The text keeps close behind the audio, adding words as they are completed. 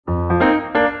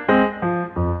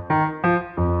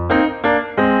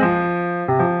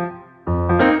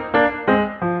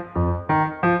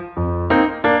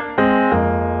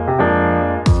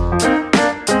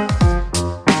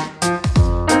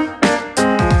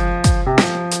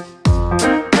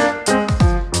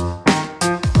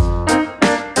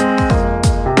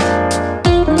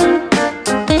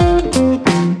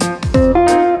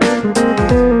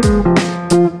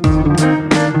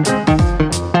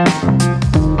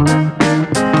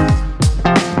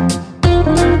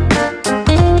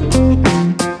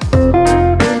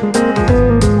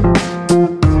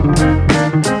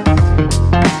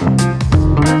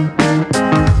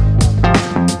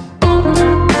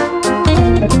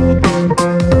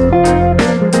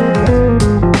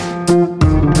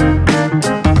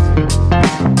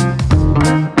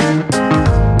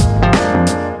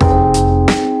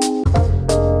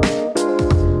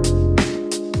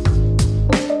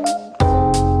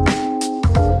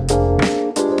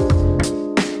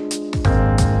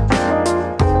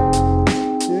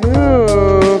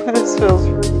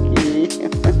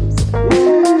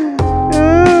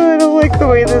The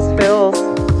way this feels.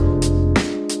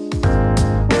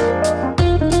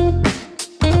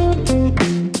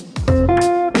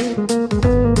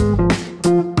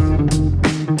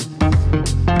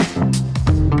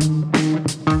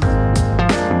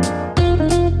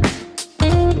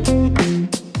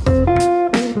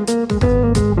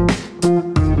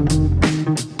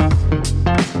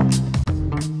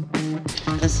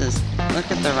 This is,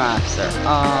 look at the rocks, they're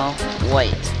all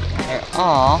white. They're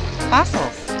all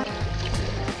fossils.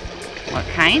 What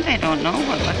kind? I don't know,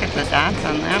 but look at the dots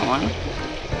on that one.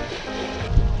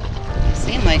 They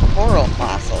seem like coral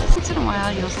fossils. Once in a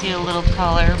while you'll see a little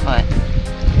color, but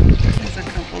there's a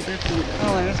couple different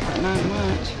colors, but not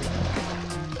much.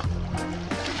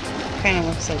 Kind of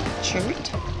looks like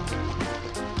chert.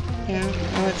 Yeah,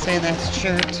 I would say that's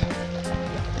chert.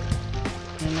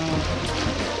 You know,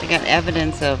 they got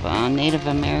evidence of Native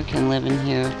American living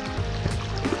here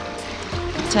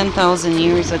 10,000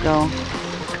 years ago.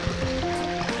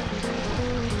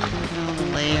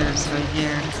 Layers right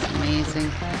here. It's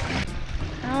amazing.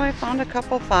 Oh, I found a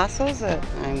couple fossils that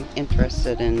I'm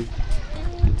interested in.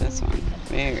 This one,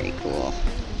 very cool.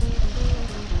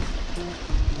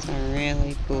 It's a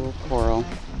really cool coral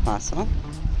fossil.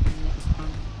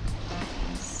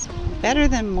 It's better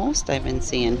than most I've been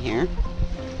seeing here.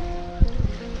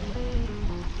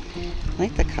 I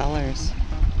like the colors.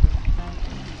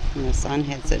 When the sun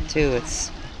hits it too, it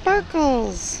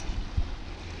sparkles.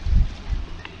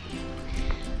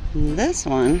 And this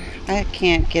one, I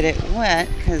can't get it wet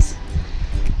because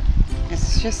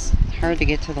it's just hard to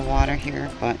get to the water here,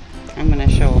 but I'm going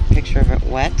to show a picture of it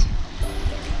wet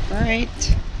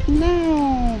right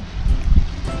now.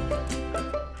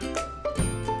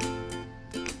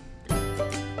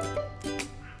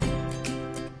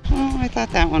 Oh, I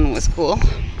thought that one was cool.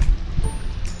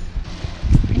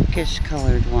 Pinkish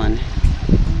colored one.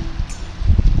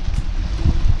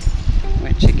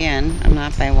 Which again, I'm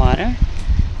not by water.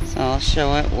 So I'll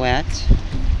show it wet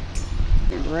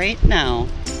right now.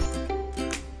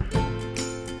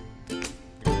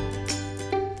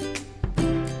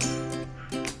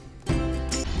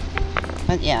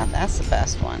 But yeah, that's the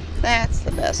best one. That's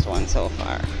the best one so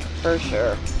far, for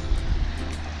sure.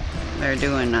 They're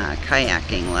doing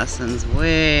kayaking lessons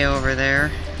way over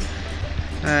there.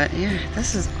 But yeah,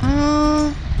 this is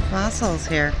all fossils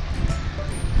here.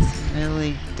 It's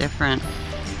really different.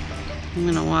 I'm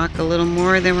gonna walk a little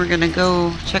more, then we're gonna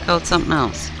go check out something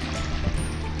else.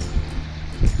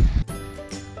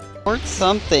 Fort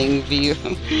something view.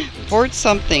 Fort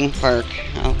something park.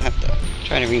 I'll have to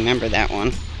try to remember that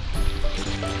one.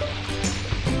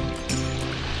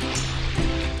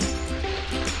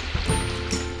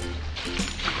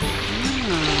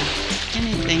 Oh,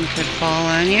 anything could fall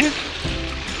on you.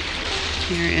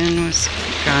 Here in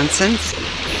Wisconsin,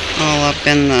 all up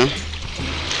in the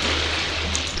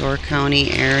Door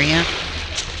County area.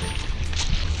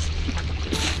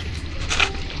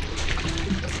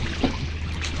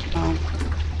 Oh,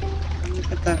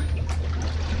 look at the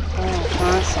coral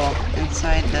fossil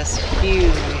inside this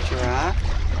huge rock.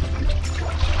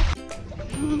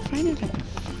 Oh, I'm finding a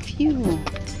few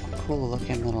cool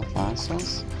looking little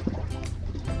fossils.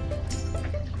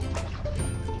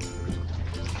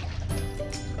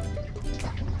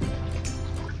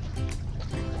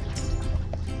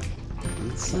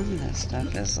 Some of this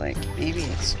stuff is like, maybe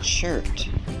it's chert.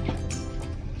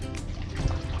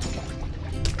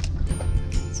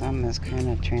 Some is kind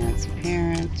of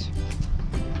transparent.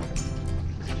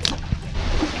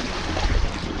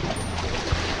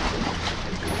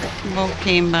 Boat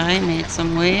came by, made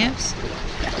some waves.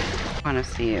 I want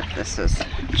to see if this is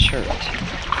chert.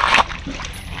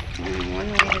 And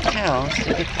one way to tell is to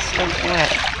get the stuff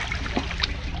wet.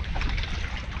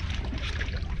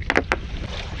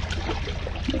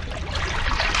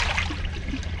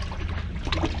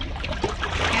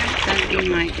 Be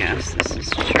my guess. This is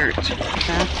chert.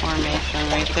 That formation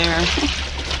right there.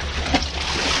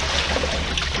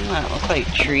 Doesn't that look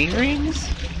like tree rings?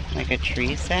 Like a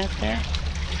tree sat there?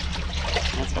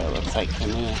 That's what it looks like to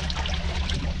me.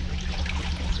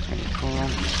 It's pretty cool.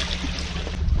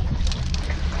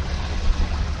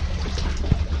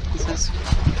 Is this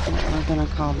what we're gonna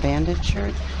call banded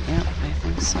chert? Yep, I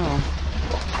think so.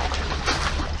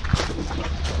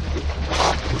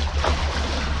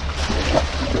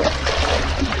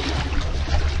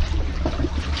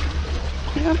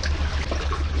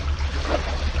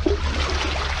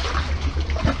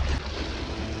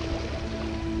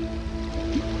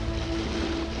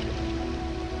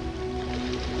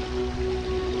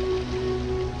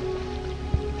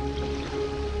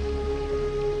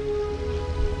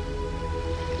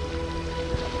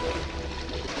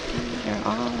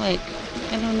 all like,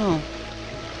 I don't know.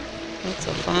 It's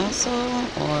a fossil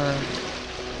or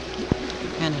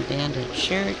kind of banded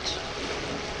Chert.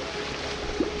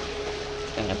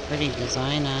 It's got a pretty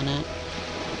design on it.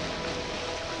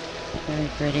 Very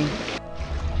pretty.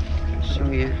 I'll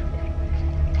show you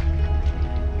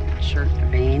Chert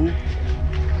vein.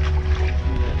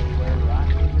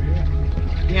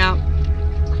 Yep.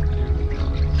 There we go.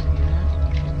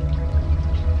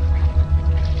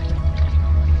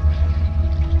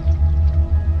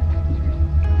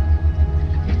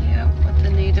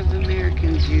 Native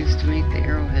Americans used to make the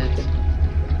arrowheads.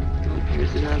 Oh,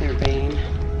 here's another vein.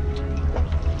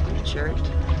 Chert.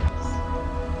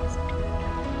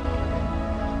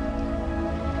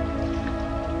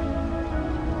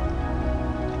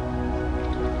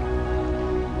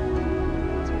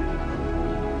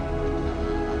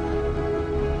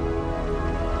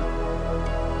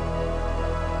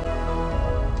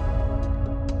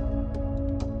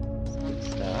 Some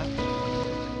stuff.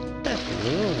 The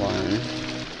blue one.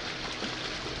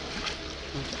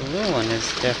 The blue one is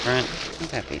different. I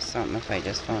think that'd be something if I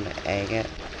just found an agate.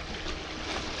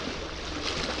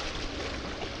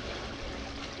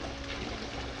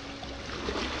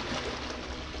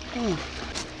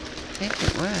 Take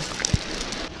it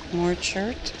with. More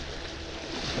Chert.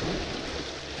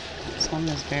 This one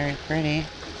is very pretty.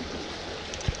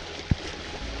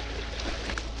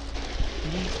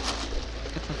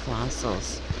 Look at the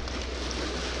fossils.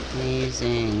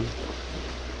 Amazing.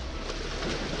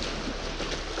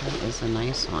 That is a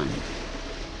nice one.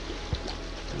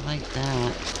 I like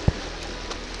that.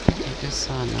 I just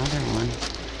saw another one.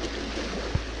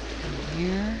 And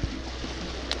here.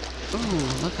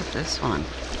 Ooh, look at this one.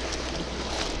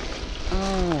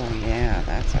 Oh, yeah,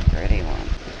 that's a pretty one.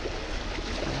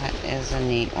 That is a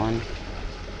neat one.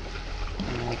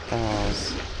 I like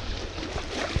those.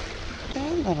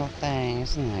 That little thing,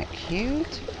 isn't that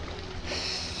cute?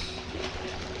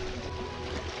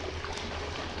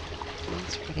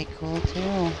 That's pretty cool too.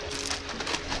 I'll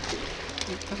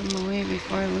put them away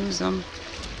before I lose them.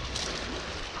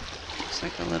 Looks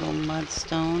like a little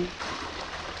mudstone.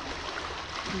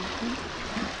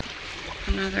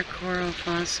 Another coral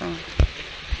fossil.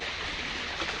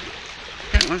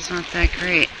 That one's not that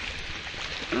great.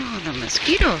 Oh, the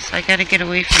mosquitoes. I gotta get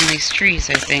away from these trees,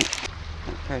 I think.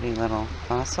 A pretty little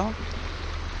fossil.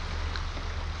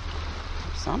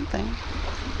 Something.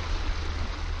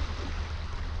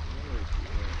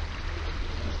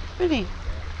 Pretty.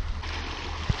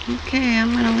 Okay,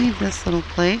 I'm gonna leave this little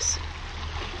place.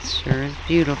 It sure is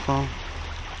beautiful.